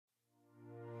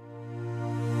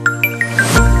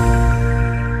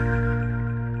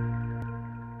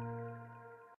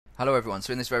everyone,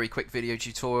 so in this very quick video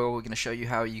tutorial we're going to show you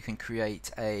how you can create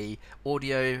a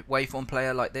audio waveform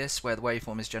player like this, where the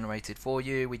waveform is generated for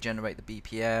you. We generate the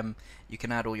BPM, you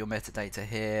can add all your metadata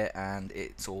here, and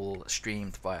it's all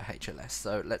streamed via HLS.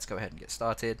 So let's go ahead and get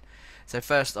started. So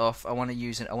first off, I want to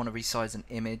resize an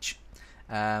image.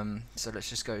 So let's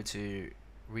just go to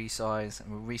resize, and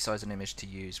we'll resize an image to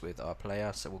use with our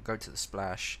player. So we'll go to the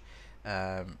splash,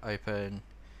 open,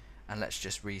 and let's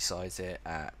just resize it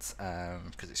at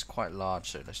because it's quite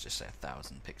large, so let's just say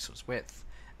 1000 pixels width,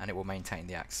 and it will maintain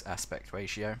the aspect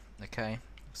ratio. Okay,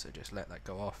 so just let that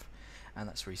go off, and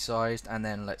that's resized. And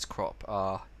then let's crop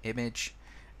our image,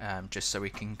 just so we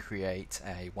can create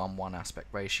a 1:1 aspect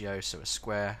ratio, so a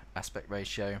square aspect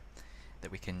ratio that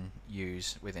we can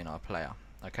use within our player.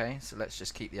 Okay, so let's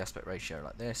just keep the aspect ratio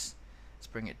like this. Let's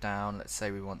bring it down. Let's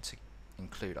say we want to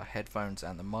include our headphones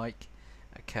and the mic.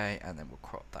 Okay, and then we'll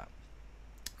crop that.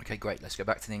 Okay, great. Let's go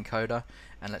back to the encoder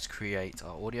and let's create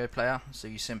our audio player. So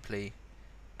you simply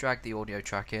drag the audio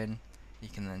track in. You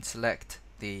can then select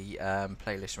the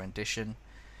playlist rendition,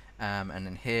 and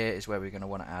then here is where we're going to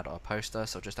want to add our poster.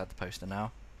 So I'll just add the poster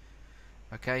now.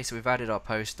 Okay, so we've added our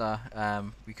poster.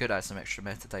 We could add some extra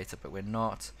metadata, but we're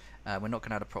not. We're not going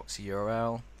to add a proxy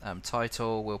URL.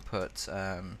 Title, we'll put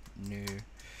new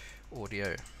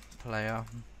audio player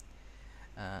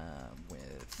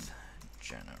with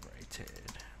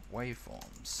generated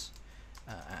waveforms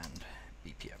and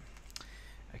BPM.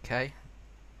 Okay,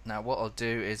 now what I'll do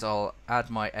is I'll add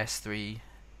my S3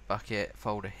 bucket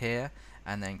folder here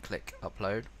and then click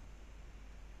upload.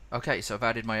 Okay, so I've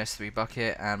added my S3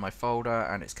 bucket and my folder,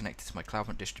 and it's connected to my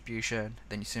CloudFront distribution.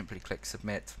 Then you simply click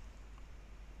submit.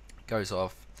 It goes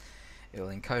off. It will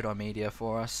encode our media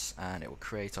for us, and it will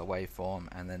create our waveform,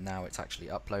 and then now it's actually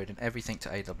uploading everything to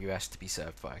AWS to be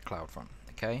served via CloudFront.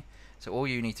 Okay, so all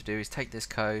you need to do is take this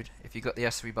code. If you've got the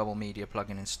S3Bubble media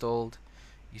plugin installed,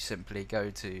 you simply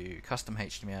go to custom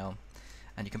HTML,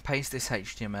 and you can paste this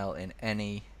HTML in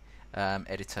any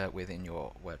editor within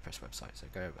your WordPress website. So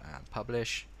go and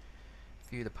publish,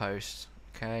 view the post,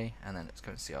 okay, and then let's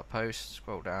go and see our post.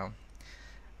 Scroll down,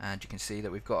 and you can see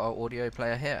that we've got our audio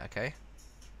player here. Okay.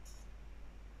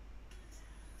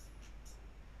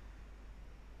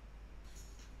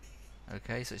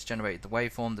 Okay, so it's generated the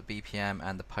waveform, the BPM,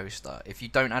 and the poster. If you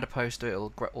don't add a poster, it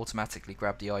will automatically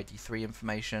grab the ID3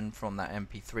 information from that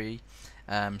MP3.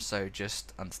 So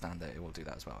just understand that it will do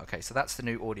that as well. Okay, so that's the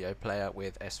new audio player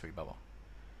with S3Bubble.